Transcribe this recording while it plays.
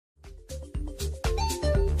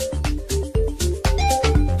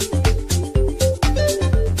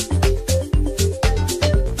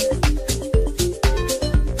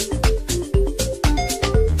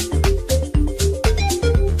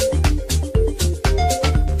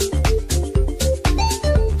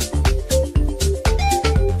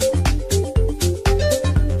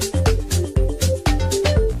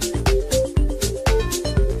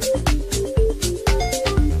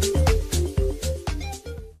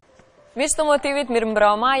Miq të motivit,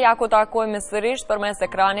 mirëmbrëma, ja ku takojmë sërish përmes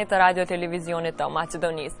ekranit të radio-televizionit të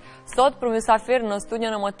Maqedonisë. Sot për mysafir në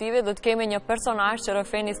studion e motivit do të kemi një personazh që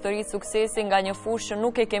rrëfen histori suksesi nga një fushë që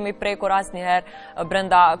nuk e kemi prekur asnjëherë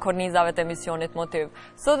brenda kornizave të emisionit Motiv.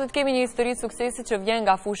 Sot do të kemi një histori suksesi që vjen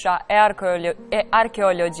nga fusha e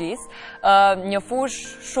arkeologjisë, një fushë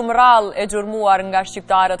shumë rrall e gjurmuar nga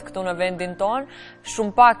shqiptarët këtu në vendin tonë,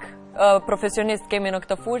 shumë pak profesionist kemi në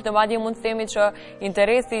këtë fushë dhe madje mund të themi që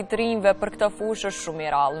interesi i të rinjve për këtë fushë është shumë i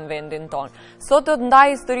rrallë në vendin tonë. Sot do të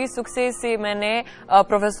ndaj histori suksesi me ne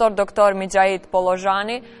profesor doktor Mixhait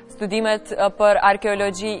Pollozhani. Studimet për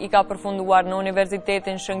arkeologji i ka përfunduar në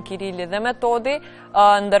Universitetin Shën Kirilli dhe Metodi,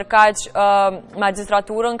 ndërkaq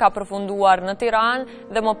magjistraturën ka përfunduar në Tiranë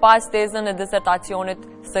dhe më pas tezën e disertacionit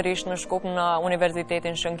sërish në Shkup në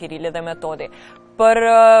Universitetin Shën Kirilli dhe Metodi. Për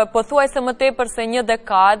pothuajse më tepër se një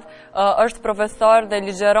dekadë është profesor dhe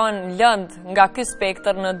ligjeron lënd nga ky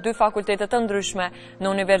spektër në 2 fakultete të ndryshme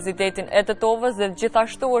në Universitetin e Tetovës dhe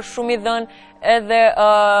gjithashtu është shumë i dhënë edhe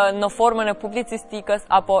në formën e publicistikës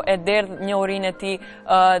apo e derdh njohurinë e tij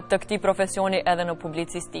të këtij profesioni edhe në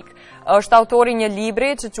publicistik. Është autori një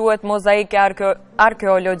libri që quhet Mozaique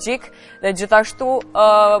arkeologjik dhe gjithashtu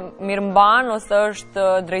mirëmban ose është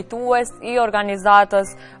drejtues i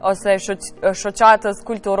organizatës ose shoqatës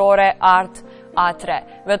kulturore Art A3.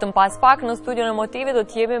 Vetëm pas pak në studion e motivit do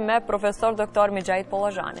të jemi me profesor doktor Mixhait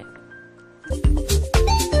Pollozhani.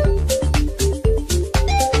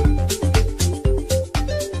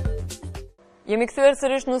 Jemi kthyer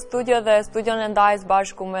sërish në studio dhe studion e ndajës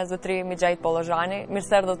bashku me zotri Mixhait Pollozhani.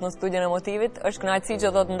 Mirëserdhët në studion e motivit. Është kënaqësi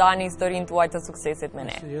që do të ndani historinë tuaj të suksesit me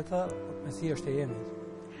ne. Mesi është e jemi.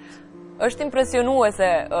 Është impresionuese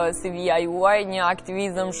CV-ja juaj, një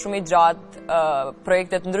aktivizëm shumë i gjatë,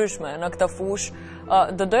 projekte të ndryshme në këtë fushë.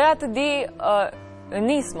 Do doja të di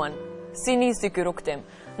nismën, si nisi ky rrugtim.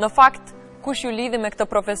 Në fakt, kush ju lidhi me këtë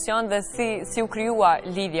profesion dhe si u krijua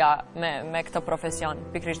lidhja me këtë profesion,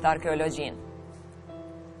 pikërisht arkeologjinë?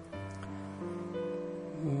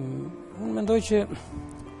 Unë mendoj që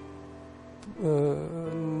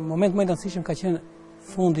moment më i rëndësishëm ka qenë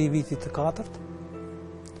fundi i vitit të 4,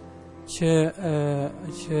 që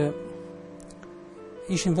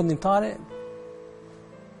ishin vendimtare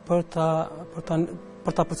për ta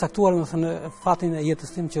përcaktuar fatin e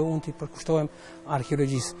jetës tim që unë t'i përkushtohem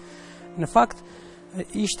arkeologjisë. Në fakt,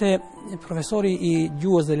 ishte profesori i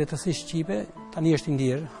gjuhës dhe letërsisë shqipe, tani është i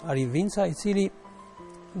ndjerë, Ari Vinca, i cili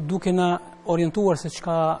duke na orientuar se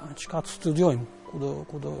çka të studiojmë,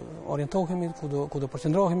 ku do orientohemi, ku do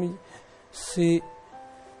përqendrohemi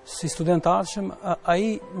si student të ardhshëm,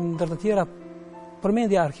 ai ndër të tjera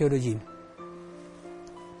përmendi arkeologjinë.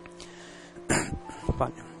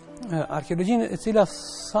 Arkeologjinë e cila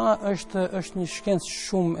sa është një shkencë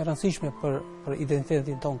shumë e rëndësishme për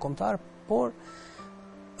identitetin tonë kombëtar, por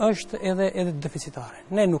është edhe deficitare.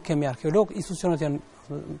 Ne nuk kemi arkeolog, institucionet janë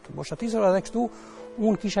të boshatisur, edhe kështu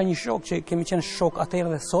unë kisha një shok që kemi qenë shok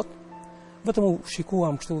atëherë dhe sot, vetëm u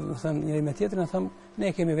shikuam kështu, njëri me tjetrin, them, ne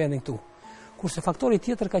kemi vendin këtu. Kurse faktori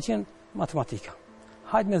tjetër ka qenë matematika.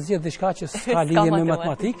 Hajde me zgjedh diçka që s'ka lidhje me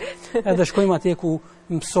matematikë, edhe shkojmë atje ku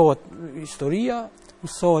mësohet historia,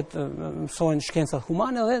 mësohen shkencat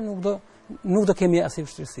humane dhe nuk do kemi asnjë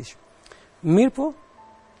vështirësi. Mirë po,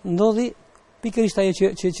 ndodhi pikërisht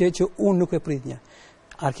ajo që unë nuk e pritnja.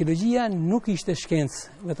 Arkeologjia nuk ishte shkencë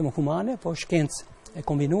vetëm humane, po shkencë e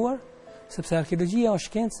kombinuar, sepse arkeologjia është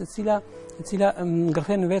shkencë e cila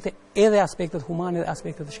ngërthen në vete edhe aspektet humane dhe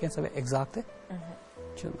aspektet e shkencave eksakte,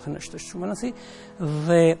 që është shumë e rëndësishme,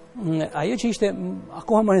 dhe ajo që ishte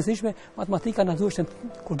akoma më e rëndësishme, matematika na duhej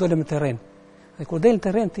kur dolëm në terren. Dhe kur del në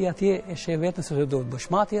terren ti atje e sheh veten se do të bësh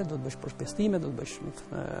matje, do të bësh përshpestime, do të bësh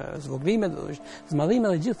zvoglime, do të bësh zmadhime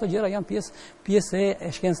dhe gjithë këto gjëra janë pjesë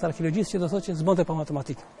e shkencës arkeologjisë, që do thotë që zbonte pa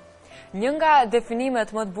matematikë. Një nga definimet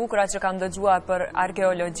më të bukura që kam dëgjuar për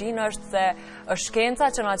arkeologjinë është se është shkenca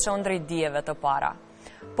që na çon drejt dijeve të para.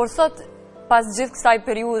 Por sot, pas gjithë kësaj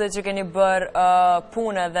periudhe që keni bërë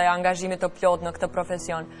punë dhe angazhimit të plot në këtë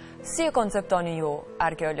profesion, si e konceptoni ju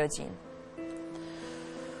arkeologjinë?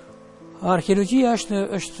 Arkeologjia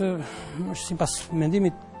është sipas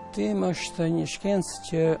mendimit tim, është një shkencë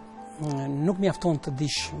që nuk mjafton të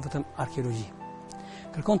dish vetëm arkeologji.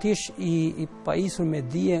 Kërkon të jesh i pajisur me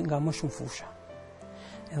dije nga më shumë fusha.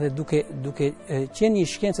 Edhe duke qenë një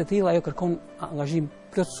shkencë e tillë, ajo kërkon angazhim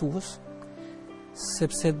plotësues,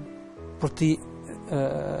 sepse për të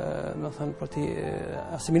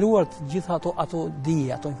asimiluar të gjitha ato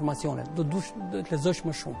dije, ato informacione, do të lexosh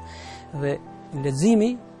më shumë. Dhe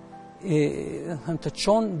leximi të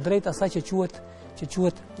çon drejt asaj që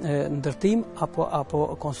quhet ndërtim apo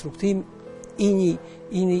konstruktim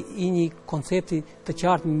i një koncepti të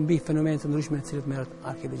qartë mbi fenomenet të ndryshme në cilët merret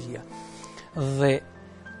arkeologjia. Dhe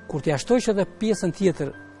kur t'ia shtojsh edhe pjesën tjetër,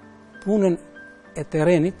 punën e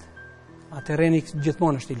terrenit, a terreni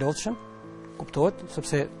gjithmonë është i lodhshëm, kuptohet,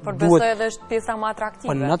 sepse por besoj edhe është pjesa më atraktive.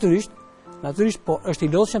 Po natyrisht, po është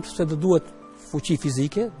i lodhshëm sepse do duhet fuqi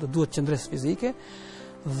fizike, do duhet qëndresë fizike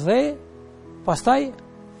dhe pastaj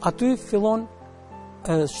aty fillon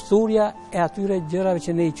shturja e atyre gjërave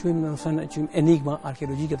që ne i quajmë, enigma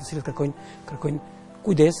arkeologjike, të cilët kërkojnë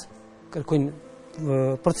kujdes, kërkojnë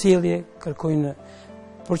përcjellje, kërkojnë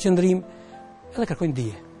përqendrim edhe kërkojnë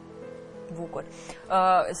dije. Bukur.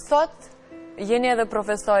 Sot jeni edhe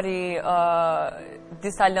profesori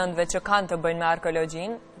disa lëndëve që kanë të bëjnë me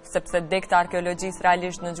arkeologjinë, sepse dek të arkeologjisë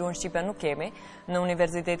realisht në gjuhën shqipe nuk kemi në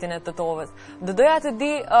Universitetin e Tetovës. Do doja të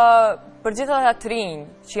di për gjithë ata të rinj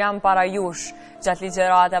që janë para jush gjatë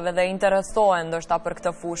ligjëratave dhe interesohen ndoshta për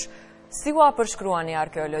këtë fushë, si u përshkruani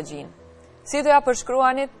arkeologjinë? Si do ja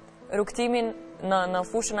përshkruani rrugtimin në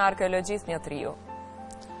fushën e arkeologjisë një triu?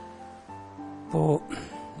 Po,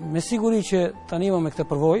 me siguri që tani me këtë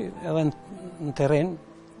përvojë edhe në terren,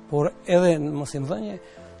 por edhe në mosimdhënie,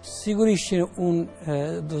 sigurisht që unë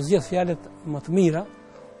do zgjedh fjalët më të mira,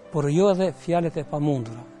 por jo edhe fjalët e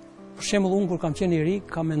pamundura. Për shembull, unë kur kam qenë i ri,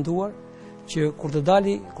 kam menduar që kur të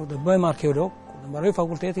bëhem arkeolog, kur të mbaroj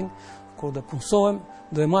fakultetin, kur të punsohem,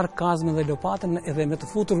 do e marr kazmën dhe lopatën edhe me të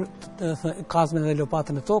futur kazmën dhe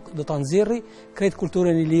lopatën në tokë, do ta nxjerrë krejt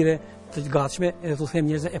kulturën ilire të gatshme, edhe t'u them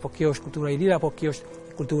njerëzve, po kjo është kultura ilire apo kjo është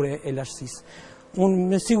kultura e laçësisë. Unë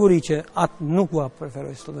me siguri që atë nuk ua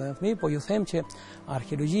preferoj studentët mi, po ju them që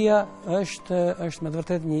arkeologjia është me të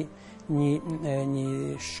vërtet një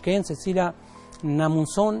shkencë e cila na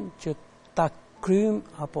mundson që ta kryjm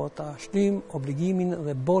apo ta shtyjm obligimin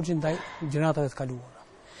dhe borxhin ndaj gjeneratave të kaluara.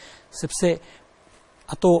 Sepse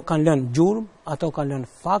ato kanë lënë gjurmë, ato kanë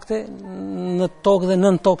lënë fakte në tokë dhe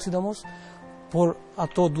nën tokë sidomos, por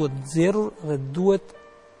ato duhet nxjerrur dhe duhet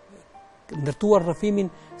ndërtuar rrëfimin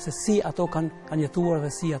se si ato kanë jetuar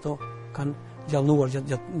dhe si ato kanë gjallënuar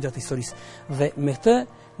gjatë historisë. Dhe me këtë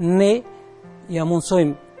ne ja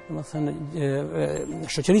mundsojmë, domethënë,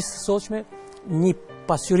 shoqërisë së sotshme një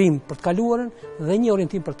pasqyrim për të kaluarën dhe një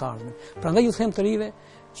orientim për të ardhmen. Prandaj ju them të rive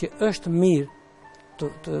që është mirë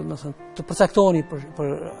të përcaktoni për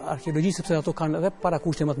arkeologji, sepse ato kanë edhe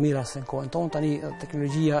parakushte më të mira se në kohën tonë. Tani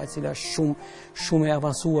teknologjia e cila është shumë e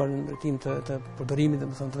avancuar në drejtim të përdorimit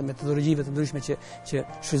të metodologjive të ndryshme që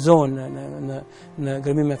shfrytëzohen në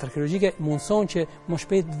gërmimet arkeologjike, mundson që më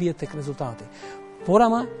shpejt vihet tek rezultati. Por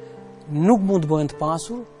ama nuk mund të bëhen të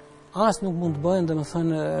pasur, as nuk mund të bëhen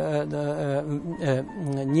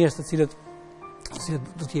njerëz të cilët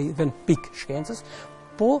do të jenë pik shkencës,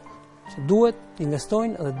 po që duhet të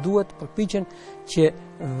investojnë dhe duhet përpiqen që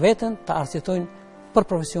veten të arsjetojnë për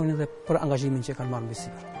profesionin dhe për angazhimin që kanë marrë mbi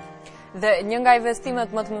sipër. Dhe një nga investimet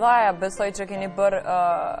më të mëdha besoj që keni bërë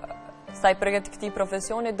sa i përket këtij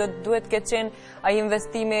profesioni duhet të ketë qenë ai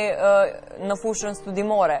investimi në fushën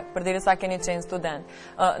studimore, përderisa keni qenë student.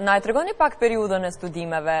 Na e tregoni pak periudhën e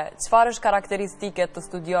studimeve, çfarë është karakteristike të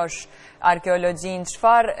studiosh arkeologjinë,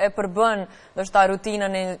 çfarë e përbën ndoshta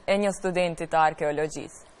rutinën e një studenti të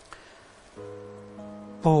arkeologjisë?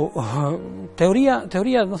 Po, teoria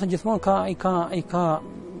do të gjithmonë i ka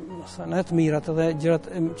në të mirat edhe gjërat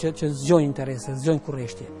që zgjojnë interese, zgjojnë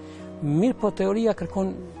kurreshtje. Mirë, po teoria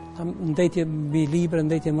kërkon ndëjtje mbi libre,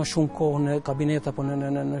 ndëjtje më shumë kohë në kabinet apo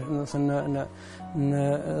në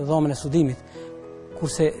dhomën e studimit.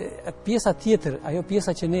 Kurse pjesa tjetër, ajo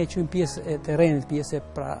pjesa që ne e quajmë pjesë e terrenit, pjesë e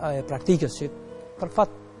praktikës, që për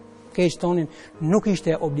fat keq tonin nuk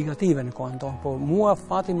ishte obligative në kohën tonë, po mua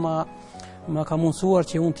fati ma ka mundësuar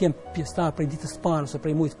që unë t'jem pjesëtar prej ditës parë ose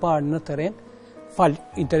prej mujtë parë në terren, fal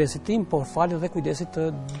interesit tim, por fal edhe kujdesit të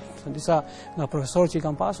disa nga profesorët që i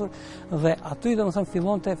kam pasur, dhe aty domethënë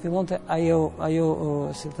fillonte ajo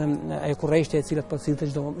kurreshtje e cilat përcillte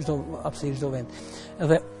çdo vend.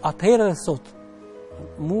 Dhe atëherë dhe sot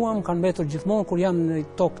mua më kanë mbetur gjithmonë kur jam në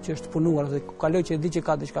tokë që është punuar dhe kaloj që e di që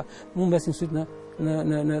ka diçka, mu mbesin syt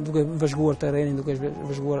në duke vëzhguar terrenin, duke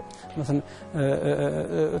vëzhguar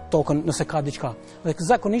tokën nëse ka diçka. Dhe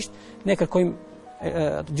zakonisht ne kërkojmë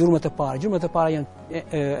gjurmët e para. Gjurmët e para janë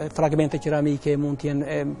fragmente keramike, mund të jenë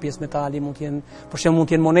pjesë metali, mund të jenë, për shembull, mund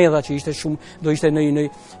të jenë monedha që do ishte në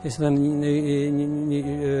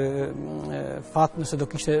fat nëse do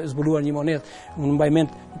kishte zbuluar një monedhë. Unë mbaj mend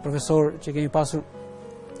një profesor që kemi pasur,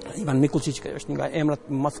 Ivan Mikulčić, që është një nga emrat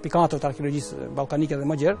më të spikator të arkeologjisë ballkanike dhe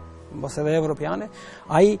më gjerë, mbas edhe evropiane.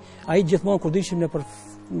 Ai gjithmonë kur ishim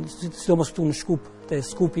sidomos këtu në Shkup, te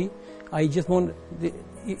Skupi, ai gjithmonë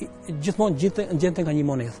gjente nga një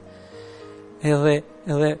monedhë.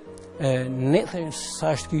 edhe ne thënë sa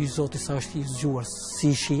është ky zoti, sa është i zgjuar, si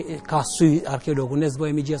ka sy arkeologu, ne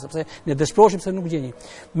s'bëhemi gjë sepse ne dëshpëroshim se nuk gjeni.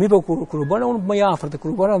 Mi po kur u bëra unë më i afërt, kur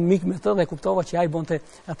u bëra mik me të dhe kuptova që ai bonte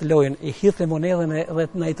atë lojën, e hidhte monedhën dhe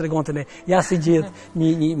na i tregonte ne ja si gjet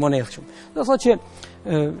një monedhë kështu. Do thotë që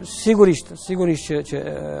sigurisht që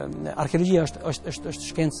arkeologjia është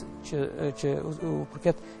shkencë që u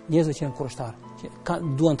përket njerëzve që janë kurrështar, që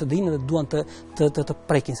duan të dinë dhe duan të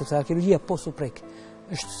prekin, sepse arkeologjia po su prek.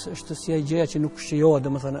 Është si ai gjëja që nuk shijohet,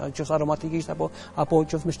 domethënë, qoftë aromatikisht apo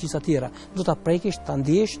qoftë me shqisa tjera. Do ta prekish, ta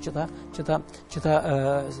ndihesh që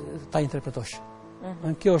ta interpretosh.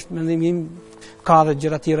 Kjo është mendimi im, ka edhe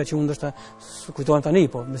gjëra tjera që unë ndoshta kujtohen tani,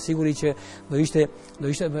 po me siguri që do ishte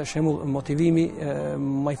për shembull motivimi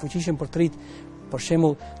më i fuqishëm për të rit, për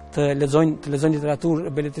shembull të lexojnë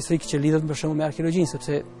literaturë beletristrike që lidhet për shembull me arkeologjinë,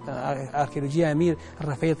 sepse arkeologjia e mirë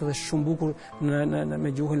rrafet edhe shumë bukur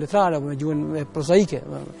me gjuhën letrare apo me gjuhën prozaike,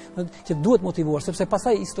 që duhet motivuar, sepse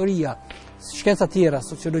pastaj historia, shkenca tjera,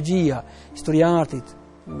 sociologjia, historia e artit,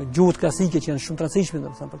 gjuhët klasike që janë shumë të rëndësishme,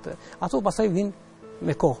 domethënë për të. Ato pastaj vijnë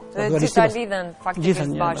me kohë. Dhe gjitha lidhen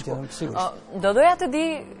faktikisht bashku. Do doja të di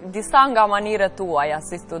disa nga maniret tuaja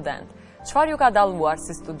si student. Çfarë ju ka dalluar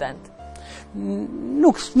si student?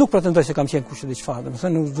 Nuk pretendoj se kam qenë kush e di çfarë,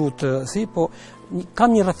 domethënë nuk duhet si, po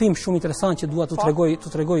kam një rrëfim shumë interesant që dua t'u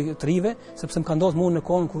tregoj të rive, sepse më ka ndodhur mua në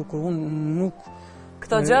kohën kur unë nuk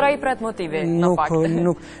këto gjëra i pret motivi në fakt.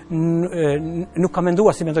 Nuk kam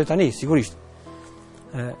menduar si mendoj tani, sigurisht.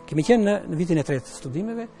 Kemi qenë në vitin e tretë të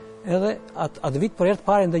studimeve, edhe atë vit për herë të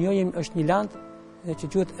parë ndonjërim është një land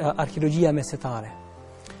që quhet arkeologjia mesetare.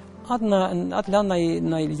 Atë land na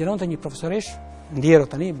i ligjëronte një profesoresh ndjero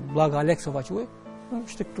tani, Blaga Aleksova quhej,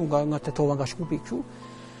 ishte këtu nga Tetova, nga Shkupi këtu.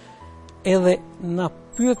 Edhe na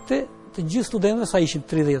pyete të gjithë studentëve, sa ishim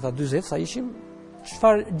 30-40, sa ishim,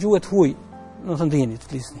 çfarë gjuhë huaj, do të ndiheni të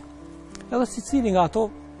flisni. Edhe secili nga ato,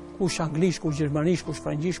 kush anglisht, kush gjermanisht, kush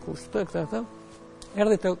frangjisht, kush këtë,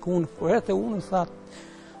 erdhi tek unë, kur erdhi te unë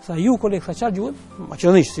tha ju koleg, tha çfarë gjuhë?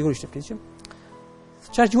 Maqedonisht, sigurisht e flisim.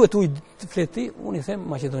 Çfarë gjuhë tuaj të fleti? Unë i them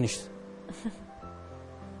maqedonisht.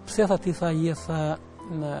 Pse tha ti, tha je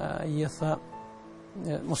tha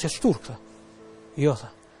mos je shturk, tha. Jo, tha.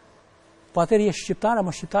 Po atëherë je shqiptar,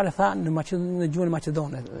 apo shqiptare, tha në gjuhën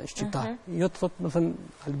maqedone, shqiptar. Jo të thotë, më thënë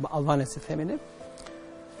albanet si themi ne.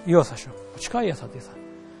 Jo, tha shumë. Po çka je, tha ti, tha.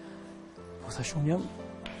 Po tha shumë jam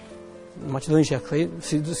në maqedonisht ja kthej,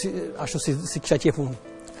 ashtu si kisha qef unë.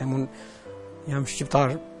 Them unë jam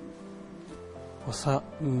shqiptar. Po tha,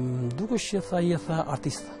 dukesh që tha je tha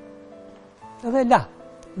artist. Edhe la.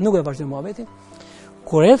 Nuk e vazhdoj muhabetin.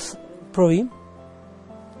 Kur ec provim,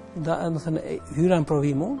 më thënë, hyra në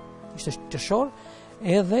provim unë, ishte qershor,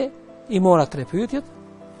 edhe i mora 3 pyetjet,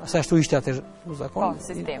 asa ashtu ishte atër në zakon. Po,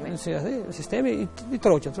 sistemi i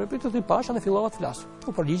troqet, 3 pyetjet i pasha dhe fillova të flasë.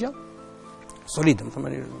 U përgjigja, solidë, më thëmë,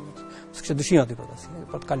 së kështë dëshimë aty për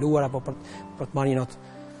të kaluar, apo për të marrë një notë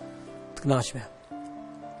të kënaqshme.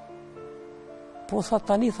 Po, tha,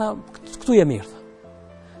 tani, tha, këtu je mirë, tha.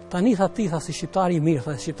 Tani, tha ti, tha, si shqiptari i mirë,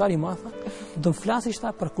 tha, si shqiptari i madh, do të flasësh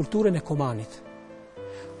për kulturën e Komanit.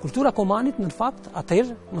 Kultura Komanit, në fakt,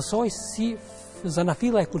 atëherë mësoj si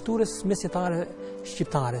zanafilla e kulturës mesjetare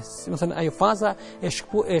shqiptare. Më thënë, ajo faza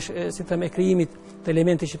si të me krijimit të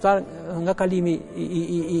elementi shqiptar nga kalimi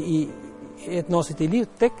i etnosit i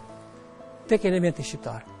lirë tek elementi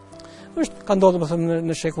shqiptar. Ka ndodhur, më thënë,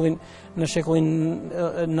 në shekullin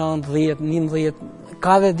 19, 19,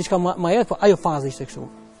 ka dhe diçka më herët, po ajo faza ishte kështu.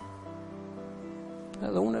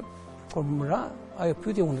 Edhe unë, kur më ra, ajo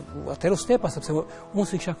pyetje unë atëherë stepa, sepse unë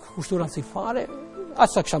si kisha kushtuar si fare, as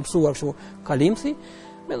sa kisha mësuar kështu kalimsi,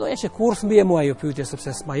 mendoja që kurrë mbije mua ajo pyetje, sepse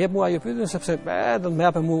s'ma jep mua ajo pyetje, sepse do të më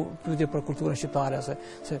japë mua pyetje për kulturën shqiptare, se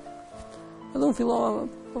edhe unë fillova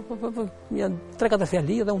janë 3-4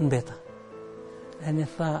 fjali dhe unë mbeta. E ne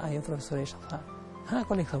tha ajo profesoresha, tha, ha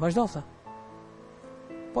koleg, tha, vazhdo, tha.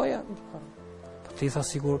 Po ja, po ti tha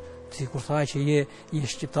sikur tha që je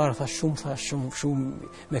shqiptar, tha shumë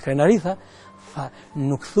me krenari, tha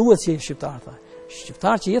nuk thuhet që je shqiptar, tha.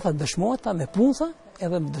 Shqiptar që je, tha, dëshmohet, tha, me punë, tha,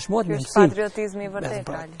 edhe dëshmohet me mësim. Patriotizmi i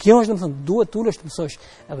vërtet. Kjo është, domethënë, duhet t'ulesh të mësosh.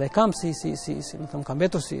 Edhe kam domethënë, kam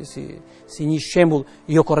mbetur si një shembull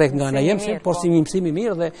jo korrekt nga ana jemse, por si një mësim i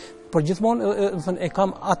mirë dhe por gjithmonë, domethënë, e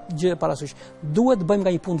kam atë gjë parasysh. Duhet të bëjmë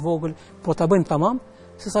nga një punë të vogël, po ta bëjmë tamam,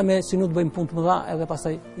 sesa me si nuk të bëjmë punë të mëdha edhe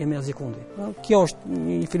pastaj jemi asgjë kundi. Kjo është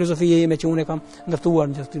një filozofi ime që unë e kam ndërtuar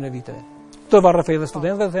në gjithë këtyre viteve. çdo rrëfej dhe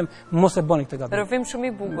studentëve dhe them mos e bëni këtë gabim. Rrëfim shumë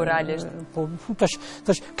i bukur realisht. Po tash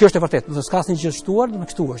kjo është e vërtetë, do s'ka asnjë gjë shtuar, do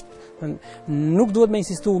kështu është. Nuk duhet me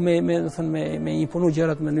insistu me imponu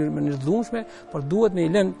gjërat në mënyrë të dhunshme, por duhet me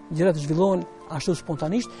i lënë gjërat të zhvillohen ashtu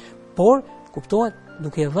spontanisht, por kuptohet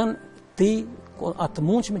duke e dhënë ti atë të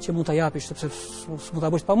mundshme që mund ta japish, sepse s'mund ta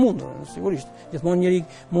bësh pamundur, sigurisht. Gjithmonë njëri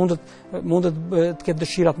mundet të ketë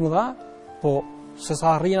dëshira të mëdha, po se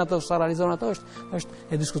sa arrin ato, sa realizon ato është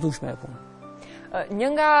e diskutueshme e punë. Një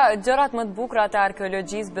nga gjërat më të bukura të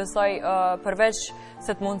arkeologjisë besoj përveç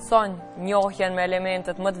se të mundson njohjen me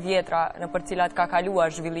elementet më të vjetra në për cilat ka kaluar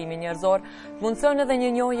zhvillimi njerëzor, mundson edhe një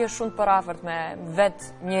njohje shumë të përafërt me vetë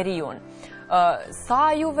njeriu.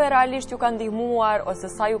 Sa juve realisht ju ka ndihmuar ose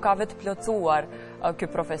sa ju ka vetë plotësuar ky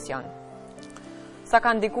profesion? Sa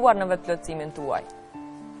ka ndikuar në vetë plotësimin tuaj?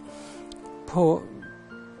 Po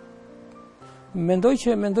mendoj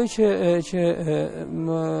që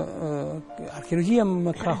arkeologjia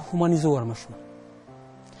më ka humanizuar më shumë.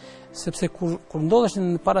 Sepse kur ndodhesh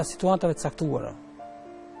në para situatave të caktuara,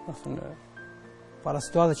 para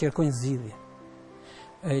situatave që kërkojnë zgjidhje,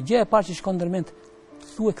 gjëja e parë që shkon ndër mend,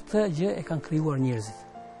 thuaj këtë gjë e kanë krijuar njerëzit.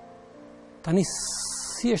 Tani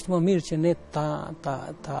si është më mirë që ne ta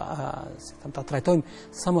trajtojmë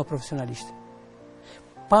sa më profesionalisht,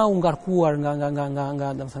 pa u ngarkuar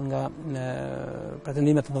nga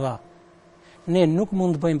pretendimet të mëdha. Ne nuk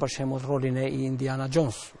mund të bëjmë për shembull rolin e Indiana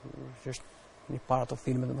Jones, që është një para ato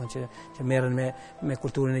filme që merren me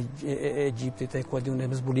kulturën e Egjiptit, e ku diun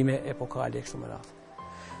me zbulime epokale e kështu me radhë.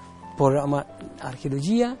 Por ama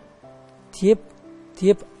arkeologjia t'jep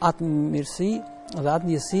atë mirësi dhe atë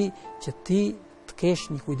ndjesi që ti të kesh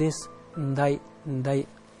një kujdes ndaj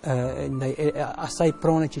asaj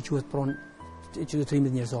prone që quhet pronë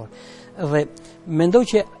qytetërimit njerëzor. Dhe mendoj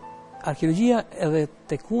që arkeologjia edhe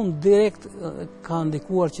tek unë direkt ka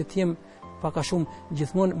ndikuar që t'jem pak a shumë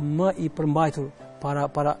gjithmonë më i përmbajtur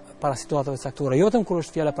para situatave caktuara. Jo vetëm kur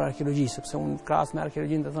është fjala për arkeologji, sepse unë krahas me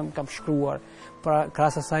arkeologjinë do të them kam shkruar, para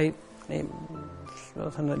krahas asaj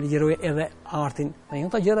ligjeroj edhe artin. Në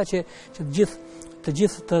këto gjëra që të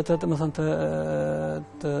gjithë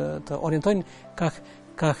të orientojnë ka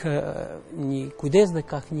një kujdes dhe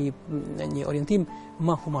ka një orientim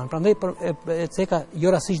më human. Prandaj e ceka jo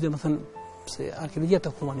rastisht domethënë se arkeologjia të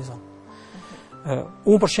humanizon.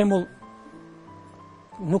 Unë për shembull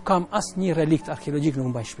nuk kam asnjë relikt arkeologjik në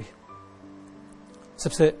mbaj shtëpi.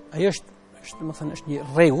 Sepse ajo është një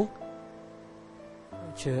rregull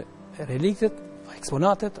që reliktet,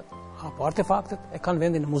 eksponatet apo artefaktet e kanë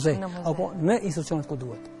vendin në muze apo në institucionet ku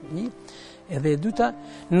duhet. Edhe e dyta,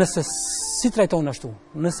 nëse si trajton ashtu,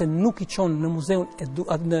 nëse nuk i çon në muzeun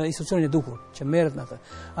në institucionin e duhur që merret me atë,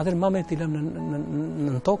 atëherë më mirë t'i lëmë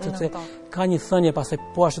në tokë, sepse ka një thënie pastaj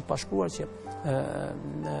po ashtu të pashkruar që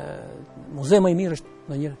muzeu më i mirë është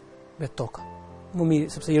ndonjëherë vetë toka. Më mirë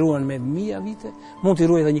sepse i ruan me mijë vite, mund t'i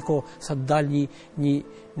ruaj edhe një kohë sa të dalë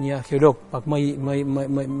një arkeolog pak më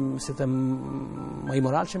i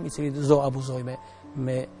moralshëm, i cili do abuzoj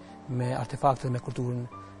me artefakte dhe me kulturën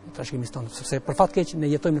trashëgimisë tonë, sepse për fat keq ne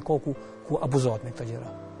jetojmë në kohë ku abuzohet me këto gjëra.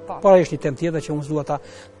 Por ajo është një temë tjetër që unë dua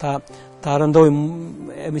ta rëndoj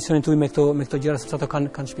emisionin tuaj me këto gjëra, sepse ato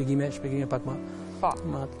kanë shpjegime pak më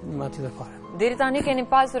tjetër fare. Deri tani keni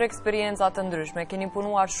pasur eksperjenca të ndryshme, keni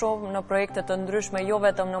punuar shumë në projekte të ndryshme, jo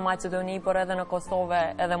vetëm në Maqedoni, por edhe në Kosovë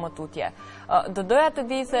edhe më tutje. Do doja të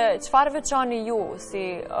di se çfarë veçani ju si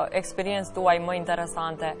eksperiencë tuaj më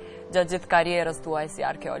interesante gjatë gjithë karrierës tuaj si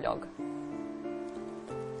arkeolog?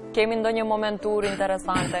 Kemi ndonjë momentur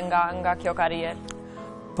interesante nga kjo karrierë?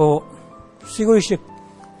 Po, sigurisht që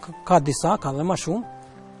ka disa, ka dhe më shumë,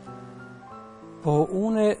 po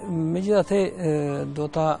une megjithatë do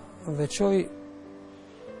ta veçoj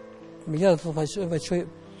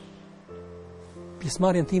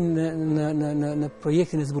pjesëmarrjen tim në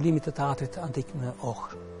projektin e zbulimit të teatrit antik në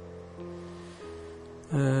Ohër.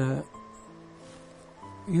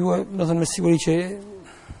 Ju do të thënë me siguri që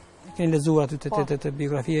keni lexuar aty te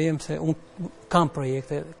biografia jem se unë kam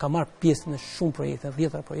projekte, kam marrë pjesë në shumë projekte,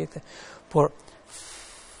 10 projekte, por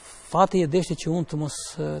fati e deshti që unë të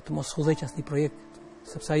mos udhëheq asnjë projekt,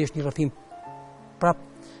 sepse ai është një rrëfim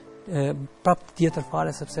prap tjetër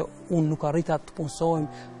fare, sepse unë nuk arrita të punësojmë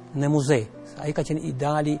në muze. Ai ka qenë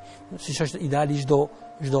ideali, siç është ideali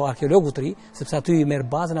çdo arkeologu të ri, sepse aty i merr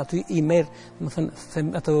bazën, aty i merr,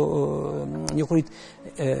 domethënë ato njohurit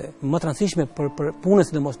më të rëndësishme për punën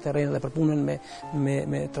sidomos terren dhe për punën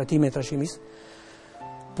me trajtimin e trashëgimisë.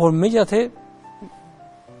 Por megjithatë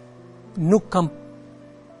nuk kam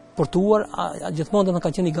portuar, gjithmonë do të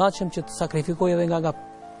kam qenë i gatshëm që të sakrifikoj edhe nga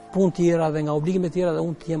punë tjera dhe nga obligime tjera dhe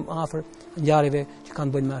unë të jem afër ngjarjeve që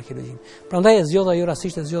kanë bënë me arkeologjinë. Prandaj e zgjodha jo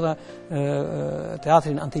rastisht e zgjodha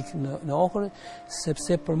teatrin antik në Ohër,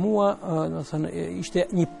 sepse për mua, domethënë, ishte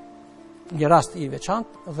një rast i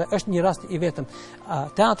veçantë dhe është një rast i vetëm.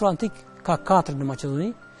 Teatri antik ka 4 në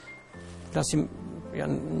Maqedoni. Flasim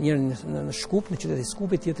janë njëri në Shkup, në qytetin e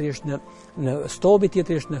Skupit, tjetri është në Stobi,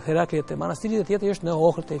 tjetri është në Herakliet të Manastirit dhe tjetri është në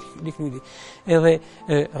Ohër të Liknyti. Edhe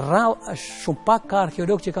rrall është shumë pak ka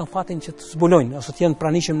arkeologë që kanë fatin që të zbulojnë ose të jenë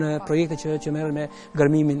pranishëm në projekte që merren me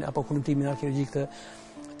gërmimin apo kultivimin arkeologjik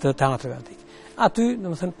të teatrave antik. Aty,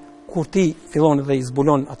 domethënë, kur ti fillon dhe i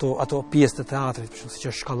zbulon ato pjesë të teatrit, siç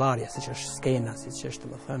është shkallarja, siç është skena, siç është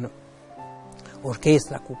domethënë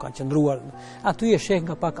orkestra ku kanë qëndruar, aty e sheh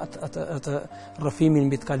nga pak atë rrëfimin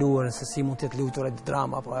mbi të kaluarën, se si mund të jetë luajtur atë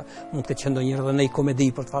drama, apo mund të ketë ndonjëherë edhe një komedi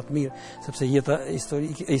për të fatë mirë, sepse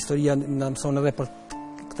historia na mëson edhe për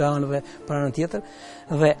këtë anë dhe për anën tjetër,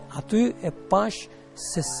 dhe aty e pash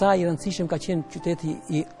se sa i rëndësishëm ka qenë qyteti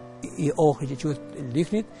i Ohrit, që quhet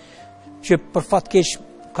Liknit, që për fat keq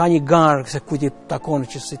ka një garë se kujt i takon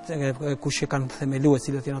kush e kanë themeluar,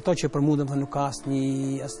 cilët janë ato, që për mua domethënë nuk ka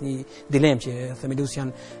asnjë dilemë që themelues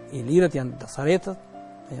janë ilirët, janë dasaretët,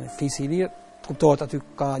 janë fisi i lirë, kuptohet aty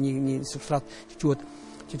ka një substrat që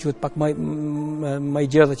quhet pak më i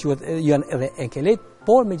gjerë, që quhet janë edhe enkelet,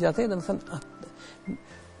 por megjithatë domethënë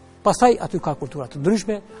pastaj aty ka kultura të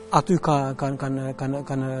ndryshme, aty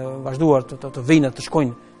kanë vazhduar të vinë të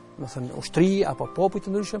shkojnë domethënë ushtri apo popull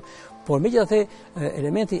të ndryshëm, por megjithatë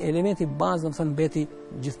elementi bazë domethënë mbeti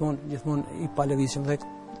gjithmonë i palëvizshëm dhe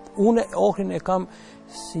unë Ohrin e kam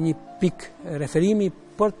si një pikë referimi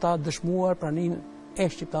për ta dëshmuar praninë e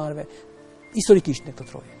shqiptarëve historikisht në këtë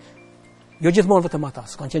troje. Jo gjithmonë vetëm ata,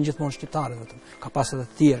 s'kanë qenë gjithmonë shqiptarët vetëm, ka pas edhe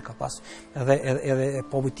të tjerë, ka pas edhe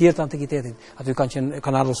popull tjerë të antikitetit, aty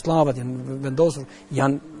kanë ardhur sllavat, janë vendosur,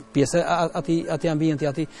 janë pjesë aty ambienti,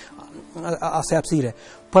 aty asaj hapësire.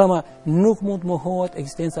 Por ama nuk mund të mohohet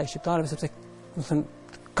ekzistenca e shqiptarëve, sepse domethënë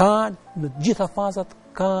ka në të gjitha fazat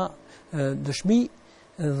ka dëshmi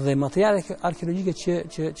dhe materiale arkeologjike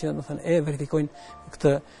që domethënë e verifikojnë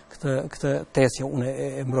këtë tezë që unë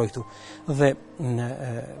e mbroj këtu. Dhe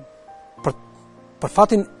për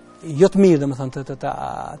fatin jo të mirë, domethënë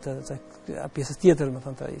të pjesës tjetër,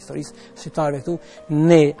 domethënë të historisë shqiptarëve këtu,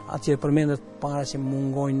 ne atje përmendet para që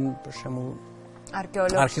mungojnë për shembull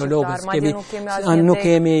arkeologët, nuk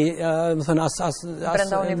kemi domethënë as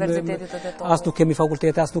brenda universitetit të Tetonit, as nuk kemi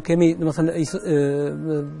fakultete, as nuk kemi domethënë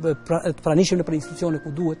të pranishëm në për institucione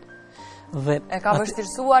ku duhet. Dhe e ka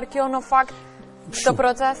vështirësuar kjo në fakt këtë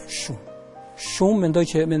proces? Shumë mendoj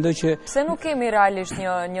që pse nuk kemi realisht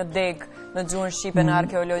një deg në gjuhën shqipe në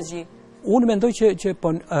arkeologji? Unë mendoj që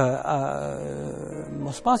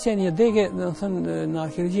mospasja e një dege, domethënë në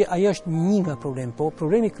arkeologji, ajo është një nga problemi, po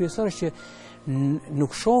problemi kryesor është që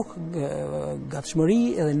nuk shoh gatshmëri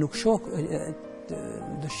edhe nuk shoh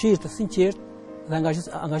dëshirë të sinqertë dhe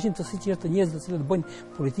angazhim të sinqertë të njerëzve të cilët bëjnë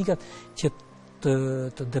politikat që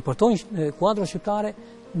të deportojnë kuadrën shqiptare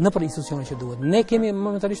nëpër institucione që duhet. Ne kemi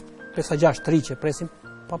momentalisht 5-6 tri që presim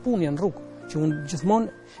pa punë janë rrugë, që unë gjithmonë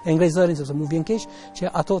e ngrej zërin sepse mu vjen keq që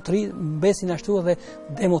ato tri mbesin ashtu dhe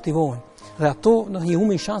demotivohen. Dhe ato i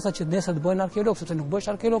humbin shansa që nesër të bëhen arkeolog, sepse nuk bësh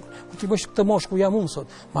arkeolog kur ti bësh këtë moshë ku jam unë sot.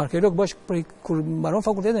 Ma arkeolog bësh kur mbaron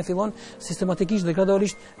fakultetin e fillon sistematikisht dhe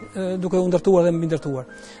gradualisht duke u ndërtuar dhe mbi ndërtuar.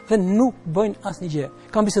 Dhe nuk bëjnë asnjë gjë.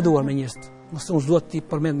 Kam biseduar me njerëz. Mos unë s'dua ti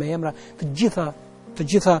përmend me emra të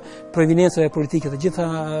gjitha proviniencave politike, të gjitha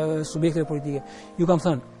subjekteve politike. Ju kam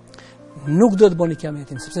thënë nuk do të bëni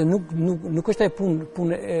kiametin, sepse nuk është e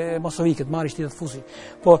punë e masovike të marrë shtetet fusi.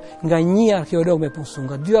 Po nga një arkeolog me punësu,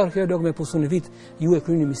 nga 2 arkeolog me punësu në vit, ju e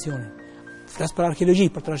kryeni misionin. Flas për arkeologji,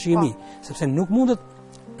 për trashëgimi, sepse nuk mundet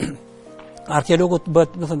arkeologët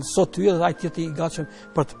bëhet, do të thënë, sot ty edhe ai tjetër i gatshëm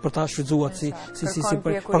për ta shfrytzuar si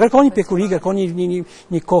kërkon një pjekuri, kërkon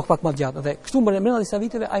një kohë pak më të gjatë. Dhe kështu brenda disa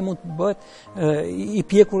viteve ai mund të bëhet i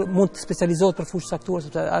pjekur, mund të specializohet për fushë caktuar,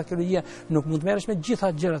 sepse arkeologjia nuk mund të merresh me gjitha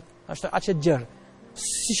gjërat, është aq e gjerë.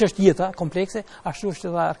 Siç është jeta komplekse, ashtu është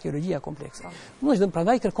edhe arkeologjia komplekse.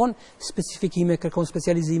 Prandaj kërkon specifikime, kërkon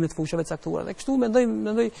specializime të fushave të caktuara. Dhe kështu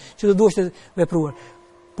mendoj që do duhet të vepruar.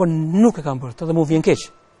 Por nuk e kam bërë, edhe më vjen keq.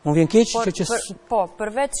 Më vjen keq që po,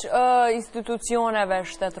 përveç institucioneve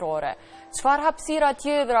shtetërore, çfarë hapësira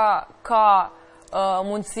tjetra ka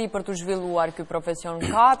mundësi për të zhvilluar ky profesion?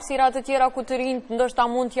 Ka hapësira të tjera ku të rinjt ndoshta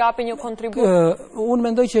mund të japin një kontribut? Unë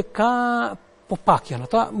mendoj që ka, po pak janë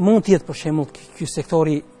ata, mund të jetë për shembull ky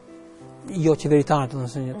sektori jo qeveritar,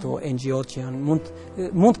 domethënë ato NGO-t që janë mund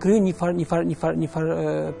të krijojnë një far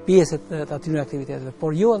pjesë të atyre aktiviteteve,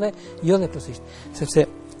 por jo dhe plotësisht, sepse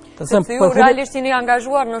Sepse ju realisht jeni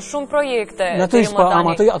angazhuar në shumë projekte. Natyrisht,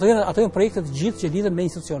 ato janë projekte të gjithë që lidhen me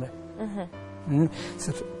institucione.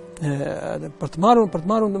 Për të marrur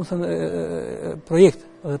domethënë projekt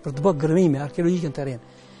dhe për të bërë gërmime arkeologjike në terren,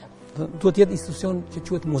 duhet të jetë institucion që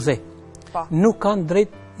quhet muze. Nuk kanë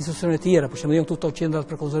drejt institucione të tjera, për shembull janë këtu qendrat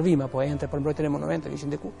për konservim apo ente për mbrojtjen e monumenteve ishin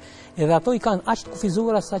diku. Edhe ato i kanë aq të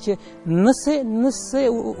kufizuara saqë nëse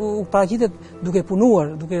u paraqitet duke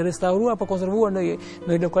punuar, duke restauruar apo konservuar në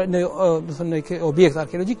objekt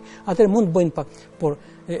arkeologjik, atëherë mund të bëjnë pak, por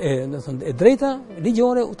e drejta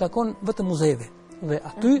ligjore u takon vetëm muzeve. Dhe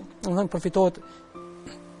aty, përfitohet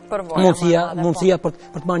mundësia për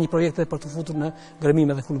të marrë një projekt dhe për të futur në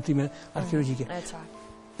gërmime dhe kulturime arkeologjike.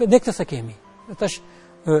 Ne këtë se kemi. Tash,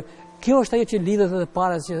 kjo është ajo që lidhet edhe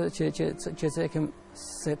para që kem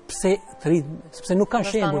se pse të rrit, sepse nuk kanë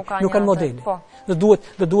shembull, nuk kanë modele.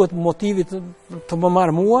 Dhe duhet motivi të më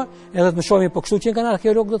marr mua, edhe të më shohim po kështu që kanë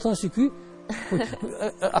arkeolog do të thonë si ky.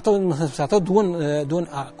 Ato duhen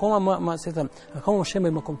akoma më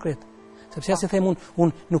shembull më konkret. Sepse as i them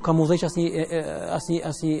unë nuk kam udhëheq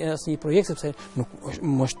asnjë projekt sepse nuk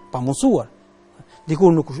është pamundsuar. Dikur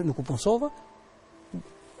nuk u punsova.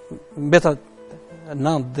 Mbeta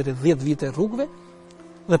 9 deri 10 vite rrugëve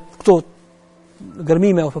dhe këto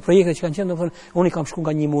gërmime ose projekte që kanë qenë, domethënë unë kam shku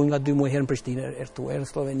nga 1 muaj, nga 2 muaj herë në Prishtinë, herë në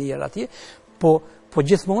Sloveni, herë atje, po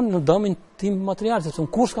gjithmonë në dëmin tim material, sepse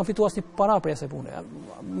unë kurrë s'kam fituar asnjë para për asaj pune.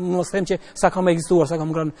 Mos them që sa kam ekzistuar, sa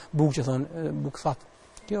kam ngrënë bukë që thonë, bukë fat.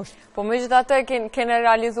 Kjo është. Po megjithatë keni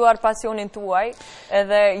realizuar pasionin tuaj,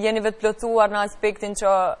 edhe jeni vetë plotësuar në aspektin që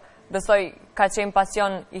besoj ka qenë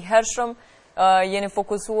pasion i hershëm. Jeni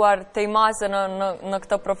fokusuar të imase në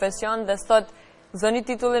këtë profesion dhe sot zëni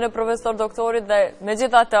titullin e profesor doktorit dhe me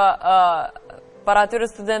gjitha të para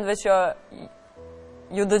atyre studentëve që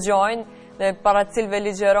ju dëgjojnë dhe para cilve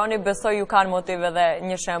ligjeroni besoj ju kanë motive dhe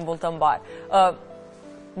një shembull të mbarë.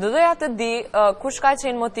 Do doja të di kush ka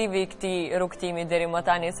qenë motivi i këtij rrugtimi deri më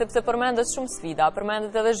tani, sepse përmendet shumë sfida,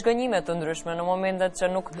 përmendet edhe zhgënjime të ndryshme në momentet që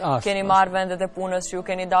nuk keni marrë vendet e punës që ju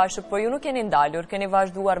keni dashur, po ju nuk keni ndalur, keni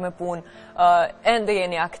vazhduar me punë, ende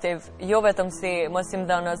jeni aktiv, jo vetëm si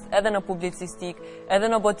mësimdhënës, edhe në publicistik, edhe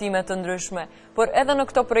në botime të ndryshme, por edhe në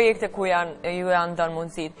këto projekte ku ju janë dhënë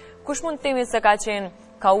mundësitë. Kush mund të themi se ka qenë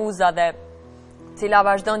kauza dhe cila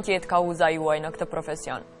vazhdon të jetë kauza juaj në këtë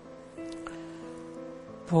profesion?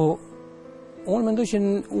 Po, unë mendoj që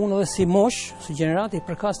unë edhe si mosh, si gjenerate, i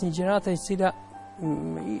përkas një gjenerate cila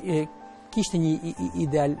kishte një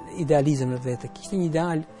idealizëm në vete, kishte një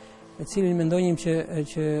ideal me cilin mendojnim që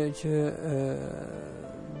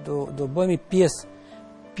do bëhemi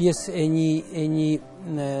pjesë e një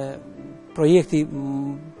projekti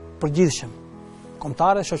përgjithshëm,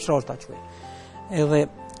 kombëtar dhe shoqëror ta quaj. Edhe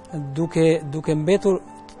duke mbetur,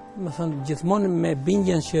 më thënë, gjithmonë me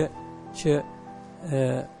bindjen që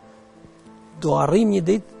do arrim një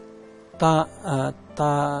ditë ta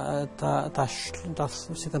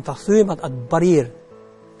thyem atë barierë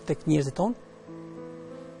tek njerëzit tonë,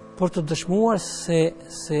 por të dëshmuar se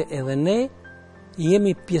edhe ne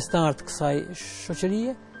jemi pjesëtar të kësaj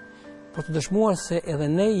shoqërie, por të dëshmuar se edhe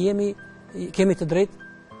ne kemi të drejtë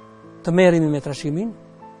të merremi me trashëgimin,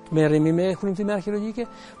 të merremi me kulturime arkeologjike,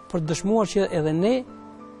 por të dëshmuar që edhe ne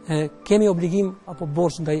kemi obligim apo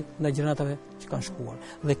borxh ndaj gjeneratave që kanë shkuar.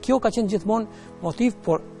 Dhe kjo ka qenë gjithmonë motiv,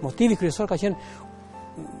 por motivi kryesor ka qenë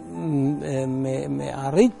me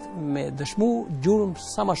arrit, me dëshmu gjurëm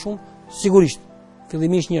sa më shumë, sigurisht,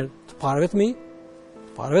 fillimisht njërë të parëve të mi,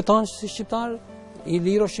 të parëve tanë si shqiptar, i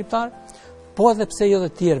liro shqiptar, po edhe pse jo dhe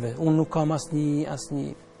tjerve. Unë nuk kam asnjë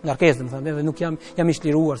ngarkesë, domethënë, edhe nuk jam i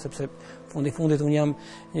shliruar sepse fundit unë jam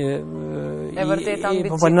e vërtet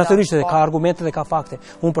ambiciozë. Natyrisht ka argumente dhe ka fakte.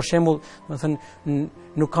 Unë për shembull, domethënë,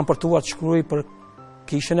 nuk kam përtuar të shkruaj për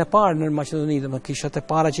kishën e parë në Maqedoni, domethënë kishat e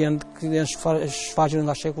para që janë shfaqur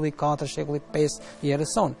nga shekulli 4, shekulli 5 i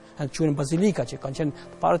erës sonë. Janë quhen bazilika që kanë qenë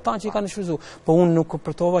të parët tanë që i kanë shfryzuar. Po unë nuk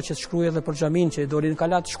përtova që të shkruaj edhe për xhamin që doli në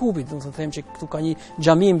kalat të Shkupit, domethënë them që këtu ka një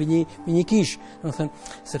xhami mbi një kishë, domethënë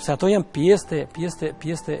sepse ato janë pjesë të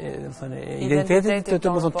domethënë identitetit të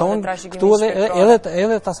domethënë tonë këtu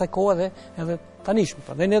edhe të asaj kohe edhe tanishëm.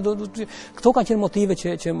 Prandaj këto kanë qenë motive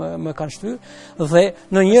që më kanë shtyrë dhe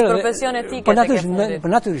në njëherë profesion etike.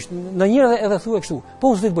 Natyrisht, në njëherë edhe thuaj kështu, po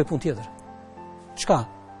unë s'do të bëj punë tjetër. Çka?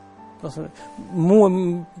 Mua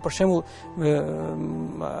për shembull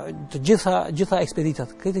të gjitha ekspeditat,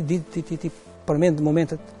 këtë ditë ti përmend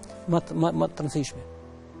momentet më të rëndësishme.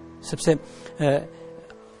 Sepse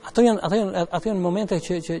ato janë momente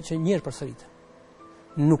që njëherë përsëritet.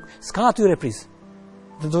 Nuk s'ka aty reprizë.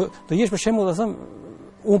 Do jesh për shembull,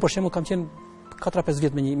 unë për shembull kam qenë 4-5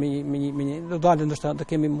 vjet me një do dalë ndoshta do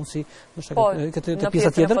kemi mundësi këtë në pjesa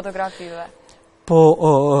tjetër. Fotografive. Po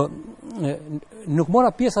nuk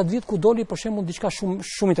mora pjesa atë vit ku doli për shembull diçka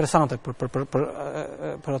shumë interesante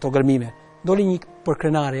për ato gërmime. Doli një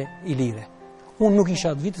përkrenare i lire. Unë nuk isha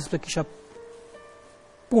atë vit sepse kisha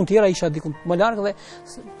punë tjera, isha diku më larg dhe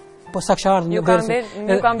po sa kisha ardhur në versi.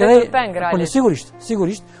 Ju kam bërë peng realisht. Po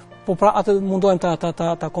sigurisht. Po pra atë mundohem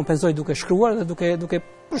ta kompenzoj duke shkruar dhe duke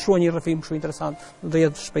përshruar një rrëfim shumë interesant. Do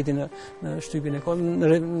jetë shpejti në shtypin e kohë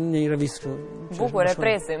në një revistë. Bukur, e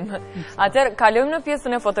presim. Atëherë kalojmë në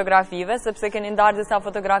pjesën e fotografive, sepse keni ndarë disa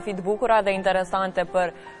fotografi të bukura dhe interesante për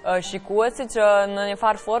shikuesit që në një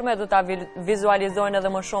farë forme do ta vizualizojnë edhe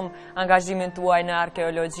më shumë angazhimin tuaj në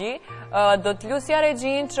arkeologji. Do të lusja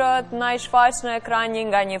regjin që të na i shfaq në ekran një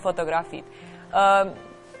nga një fotografit.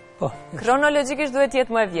 Kronologjikisht duhet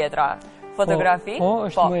jetë më e vjetra fotografi. Po,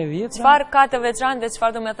 është më e vjetra. Çfarë ka të veçantë dhe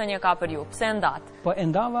çfarë do të thënë ka për ju? Pse ndat? Po e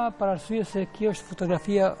ndava për arsye se kjo është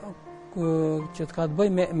fotografia që të ka të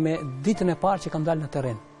bëjë me ditën e parë që kam dalë në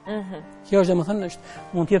terren. Kjo është domethënë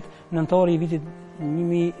mund të jetë nëntori i vitit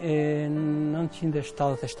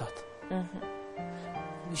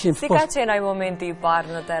 1977. Si ka qenë ai momenti i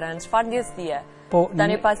parë në terren? Çfarë ndjesie?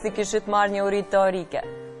 Tani pasi kishit marrë një uri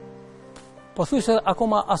teorike. Po thuaj se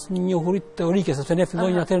akoma as një njohuri teorike, sepse ne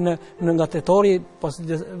fillojmë atëherë nga tetori,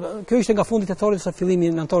 kjo ishte nga fundi tetorit sa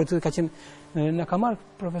fillimi në nëntorit ka qenë na ka marrë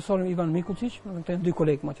profesori Ivan Mikučić, këto dy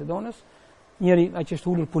kolegë Maqedonës. Njëri ai që është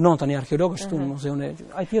ulur punon tani arkeolog është në muzeun e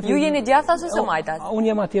ai tjetri. Ju jeni djathtë ose së majtat? Unë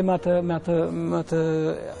jam atje me atë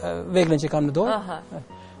veglën që kam në dorë.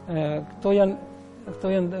 Këto janë do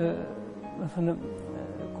thënë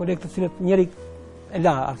kolegë të cilët njëri e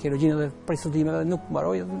la arkeologjinë dhe për studime nuk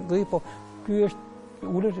mbaroi, po ky është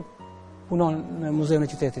ulur punon në muzeun e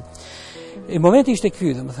qytetit. Në momenti ishte ky,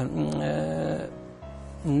 domethënë,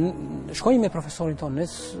 shkojmë me profesorin tonë,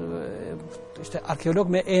 ishte arkeolog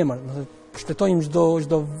me emër, domethënë shpëtojmë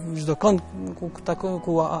çdo kënd ku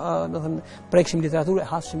domethënë prekshim literaturë,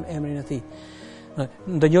 hasim emrin e tij.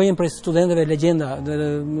 Ndonjëjmë për studentëve legjenda,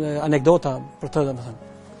 anekdota për të, domethënë.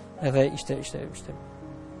 Edhe ishte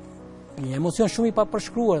një emocion shumë i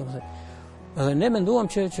papërshkruar, domethënë. Edhe ne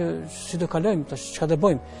menduam që si do kalojmë, tash çka do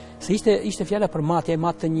bëjmë. Se ishte fjala për matje,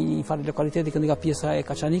 matë një farë lokaliteti këndi nga pjesa e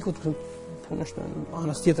Kaçanikut, punë është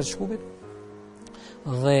anës tjetër të Shkupit.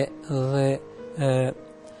 Dhe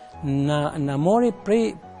na mori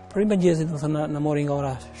prej mëngjesit, domethënë na mori nga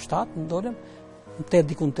ora 7, ndolëm, në 8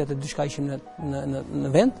 diku në 8 diçka ishim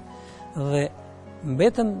në vend dhe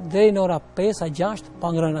mbetëm deri në ora 5-6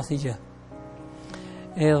 pa ngrënë asnjë gjë.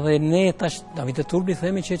 Edhe ne tash David e Turbi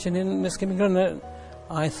themi që ne s'kemi ngrënë,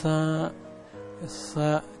 ai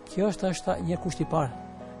tha kjo është një kusht i parë.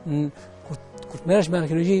 Kur të merresh me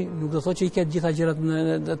arkeologji, nuk do thotë që i ke të gjitha gjërat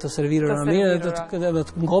në të servirura mirë, do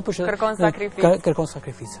të ngopësh, kërkon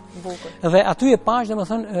sakrificë. Dhe aty e pash,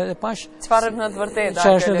 domethënë, çfarë është në të vërtetë arkeologjia.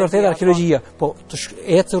 Çfarë është në të vërtetë arkeologjia? Po të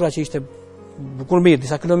ecura që ishte bukur mirë,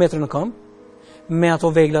 disa kilometra në këmbë, me ato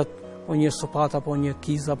veglat, po një sopata, po një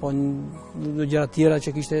kiza, po një gjëra tjera që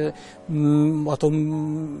kishte ato,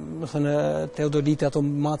 thënë, teodolite, ato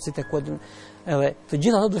macit e kuat, edhe të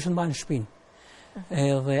gjitha ato duhet të mbahen në shtëpinë.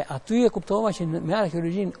 Edhe aty e kuptova që me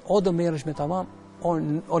arkeologjin o do merresh me tamam,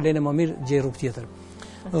 o lene më mirë gjej rrugë tjetër.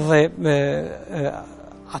 Dhe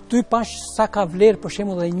aty pash sa ka vlerë për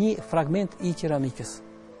shembull dhe një fragment i keramikës.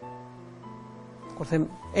 Kur them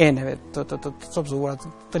eneve të copzuara,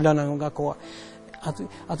 të lëna nga koha.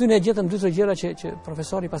 Aty ne gjetëm 2-3 gjëra që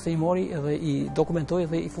profesori pastaj i mori edhe i dokumentoi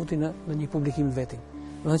dhe i futi në një publikim të vetin.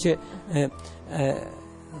 Do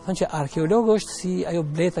thënë që arkeologu është si ajo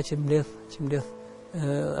bleta që mbledh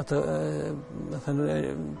atë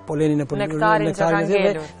polenin e nektarin që ka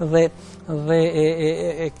ngelur dhe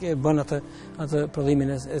e bën atë prodhimin.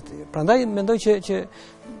 Prandaj mendoj që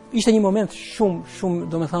ishte një moment shumë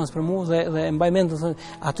domethënës për mua dhe e mbaj mend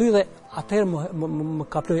aty dhe atëherë më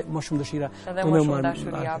kaploi më shumë dëshira. Edhe më shumë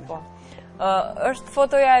dashuria, po. Është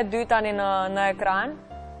fotoja e dytë tani në ekran.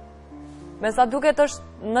 Me sa duket është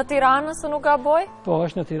në Tiranë, se nuk gaboj? Po,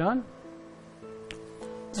 është në Tiranë.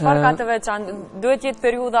 Çfarë ka të veçantë? Duhet jetë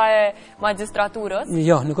periudha e magjistraturës?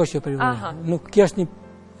 Jo, nuk është kjo periudha. Nuk kjo është një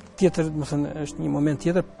tjetër, më thënë, është një moment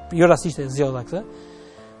tjetër, jo rastisht e zgjodha këtë,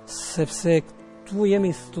 sepse këtu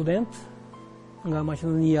jemi student nga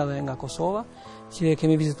Maqedonia dhe nga Kosova, që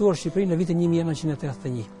kemi vizituar Shqipërinë në vitin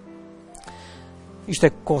 1981. Ishte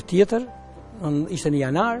kohë tjetër, ishte në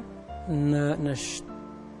janar, në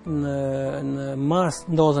mars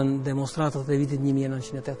ndodhen demonstratat e vitit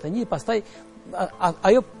 1981, pastaj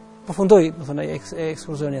ajo përfundoi, më thënë,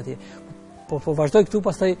 ekskursioni atje. Po vazhdoi këtu,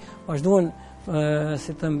 pastaj vazhduan,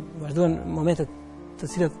 si them, vazhduan momentet të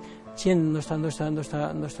cilët qenë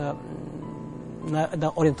ndoshta na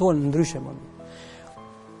orientuan ndryshe.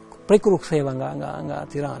 Prej kur u ktheva nga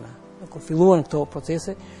Tirana, kur filluan këto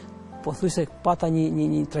procese, pothuajse pata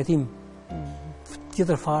një trajtim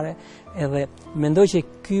tjetër fare, edhe mendoj që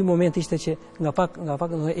ky moment ishte që nga pak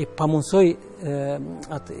e pamundsoj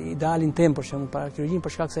atë idealin tim për shembull për arkeologjinë,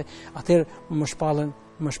 për shkak se atëherë më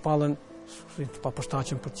shpallën pa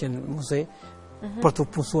përshtatshëm për të qenë muze, për të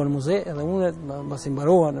punësuar në muze, edhe unë mbasi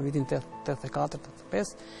mbarova në vitin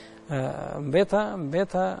 84-85,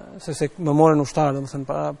 mbeta, sepse më morën ushtar, domethënë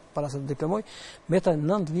para se të diplomoj, mbeta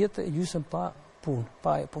 9 vjet gjysmë pa punë,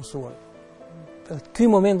 pa e punësuar. Ky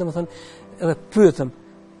moment domethënë edhe pyetëm,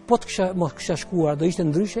 po të kisha shkuar, do ishte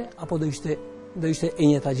ndryshe apo do ishte e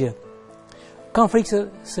njëjta gjë. Kam frikë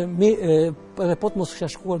se edhe po të mos kisha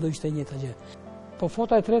shkuar do ishte e njëjta gjë. Po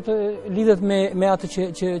fota e tretë lidhet me atë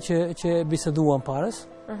që biseduam parës,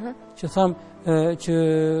 që tham që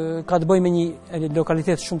ka të bëjë me një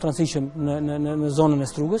lokalitet shumë të rëndësishëm në zonën e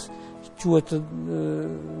Strugës, quhet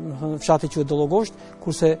fshati quhet Dollogosht,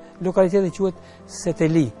 kurse lokaliteti quhet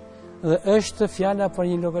Seteli. Dhe është fjala për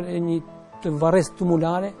një varrezë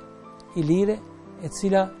tumulare ilire, e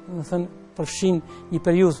cila, përfshin një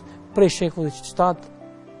periudhë prej shekullit 7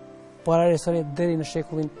 para erës deri në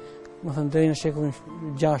shekullin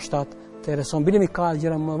 6-7 të erës sonë. Bilemi ka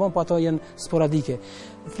gjëra më vonë, po ato janë sporadike.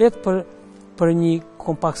 Flet për një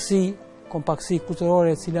kompaksi kulturore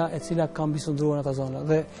e cila ka mbisundruar në ata zona.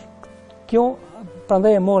 Dhe kjo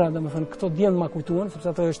prandaj e mora, këto djemë ma kujtuan, sepse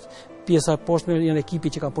ato është pjesa poshtme, janë ekipi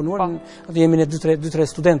që ka punuar, ato jemi ne 2-3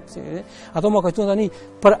 studentë. Ato më kujtuan tani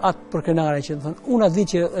për atë përkrenare që unë atë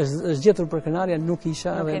ditë që është gjetur përkrenarja nuk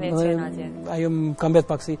isha, ajo më ka mbet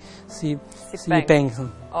pak si një peng.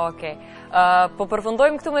 Okej. Po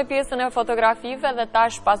përfundojmë këtu me pjesën e fotografive dhe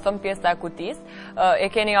tash pasëm pjesa e kutis. E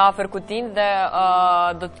keni afër kutin dhe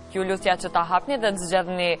do t'ju lusja që ta hapni dhe të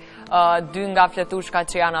zgjedhni 2 nga fletushka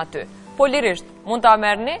që janë aty. Po lirisht, mund ta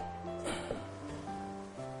merrni?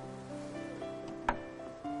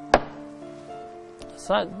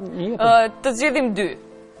 Të zgjidhim 2.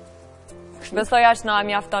 Besoj ashtë na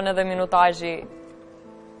mjafton edhe minutazhi.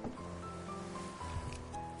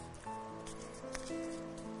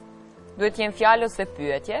 Duhet jenë fjalë ose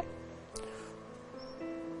pyetje?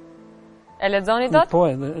 E lexoni dot? Po,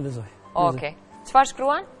 e lexoj. Okej. Çfarë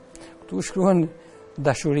shkruan? Këtu shkruan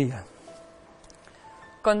dashuria.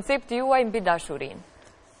 Koncepti juaj mbi dashurinë.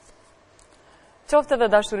 Qoftë edhe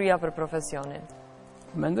dashuria për profesionin.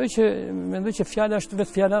 Mendoj që fjala është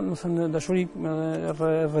vetë fjala, dashuri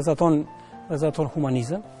rrezaton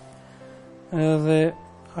humanizëm. Dhe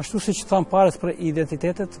ashtu siç tham parës për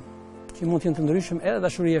identitetet që mund të jenë të ndryshëm, edhe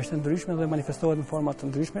dashuria është e ndryshme dhe manifestohet në forma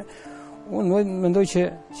të ndryshme. Unë mendoj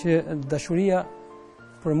që dashuria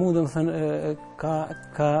për mua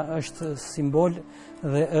është simbol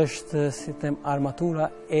dhe është si them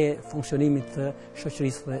armatura e funksionimit të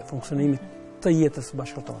shoqërisë dhe funksionimit të jetës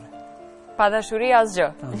bashkëtorë. Pa dashuri asgjë.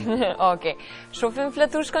 Okej. Shohim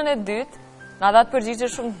fletushkën e dytë, na dha të përgjigje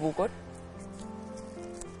shumë të bukur.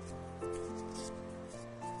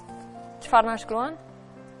 Çfarë na shkruan?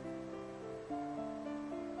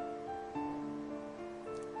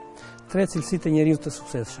 Tre cilësitë e njeriut të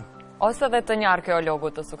suksesshëm. Ose dhe të një arkeologu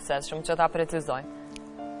të suksesshëm, që ta precizojmë.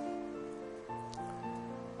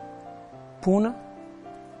 Puna,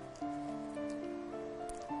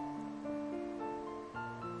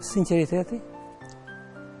 sinqeriteti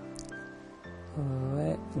dhe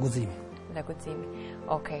guximi.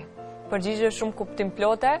 Okej. Përgjigje shumë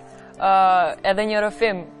kuptimplote, edhe një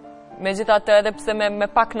rrëfim, megjithatë edhe pse me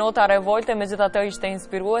pak nota revolte, megjithatë ishte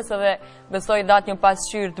inspiruese dhe besoj dat një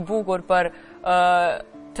pasqyrë të bukur për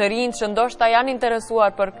të rinj që ndoshta janë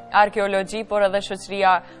interesuar për arkeologji, por edhe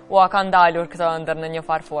shoqëria u ka ndalur këtë ëndër në një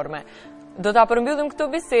farë forme. Do ta përmbyllim këtu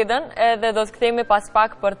bisedën edhe do të kthehemi pas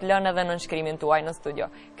pak për të lënë edhe nënshkrimin tuaj në studio.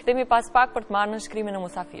 Kthehemi pas pak për të marrë nënshkrimin e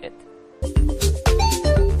musafirit.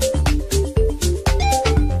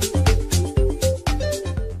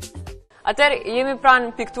 Atëherë, jemi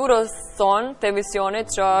pranë pikturës sonë të emisionit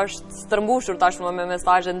që është stërmbushur tashmë me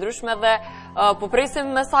mesazhe ndryshme dhe po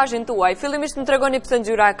presim mesazhin tuaj. Fillimisht më tregoni pse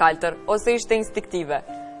ngjyra e kaltër ose ishte instiktive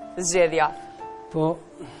zgjedhja. Po,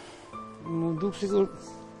 më duk sikur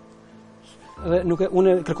dhe nuk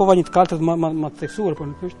unë kërkova një të kaltër më të theksuar, por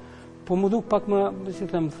nuk është, po më duk pak më, si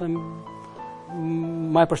them,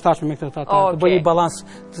 më e përshtatshme me këtë të bëj një balans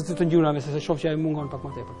të ngjyrave, se shoh që ai mungon pak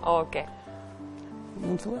më tepër. Okej.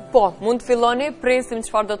 Mund të filloj? Po, mund të filloni, presim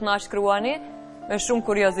çfarë do të na shkruani me shumë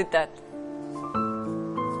kuriozitet.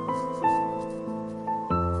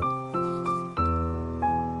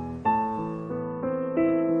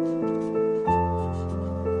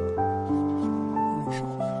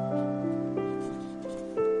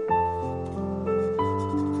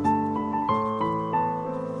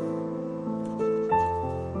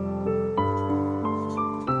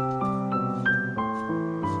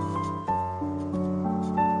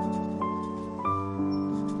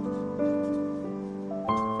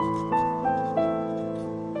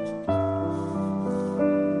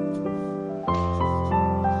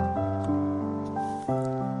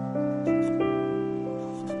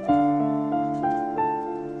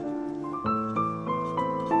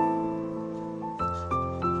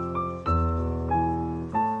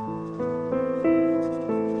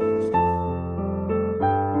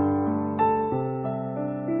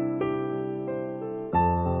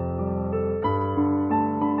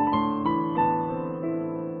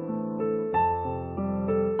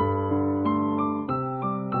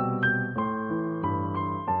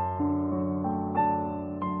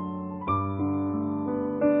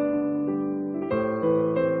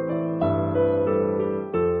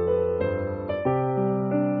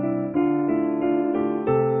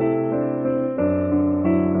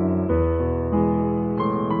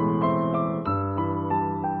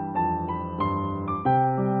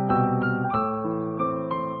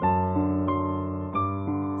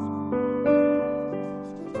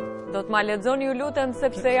 ma lexoni ju lutem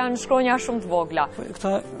sepse janë shkronja shumë të vogla.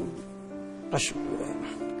 Këta,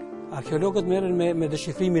 arkeologët merren me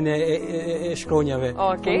deshifrimin e shkronjave.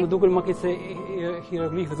 Më duket më se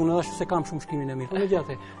hieroglifët, unë ashtu se kam shumë shkrimin e mirë.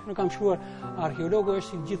 Megjithatë, unë kam shkruar arkeologu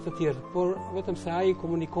është si gjithë të tjerë, por vetëm se ai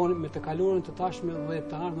komunikon me të kaluarën, të tashmen dhe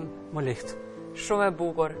të ardhmen më lehtë. Shumë e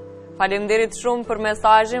bukur. Faleminderit shumë për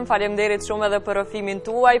mesazhin, faleminderit shumë edhe për rrëfimin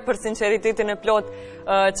tuaj, për sinqeritetin e plot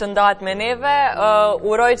që ndahet me neve.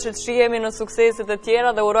 Uroj që të shihemi në sukseset e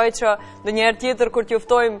tjera dhe uroj që ndonjëherë tjetër kur t'ju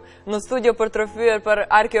ftojmë në studio për të rrëfyer për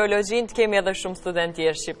arkeologjin të kemi edhe shumë studentë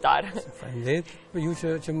tjerë shqiptar. Faleminderit për ju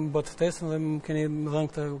që më bët ftesën dhe më keni dhënë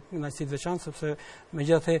këtë kënaqësi të veçantë, sepse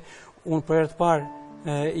megjithatë unë për herë të parë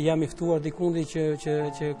jam i ftuar dikundi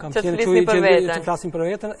që kam qenë që flasin për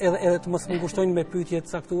veten edhe të mos më ngushtojnë me pyetje të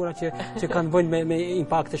caktuara që kanë bënë me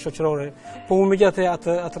impakte shoqërore. Po unë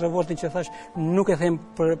megjithatë atë revoltin që thash nuk e them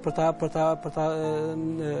për ta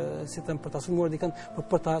si them për ta sulmuar dikën, por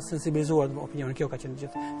për ta sensibilizuar opinionin. Kjo ka qenë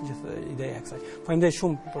gjithë ideja e kësaj. Faleminderit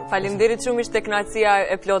shumë. Faleminderit shumë, ishte kënaqësia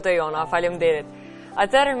e plotë e jona. Faleminderit.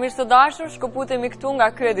 Atëherë, mirë të dashur, shkëputemi këtu nga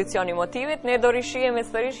ky edicion i Motivit. Ne do rishihemi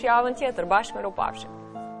sërish javën tjetër bashkë me Rupafshim.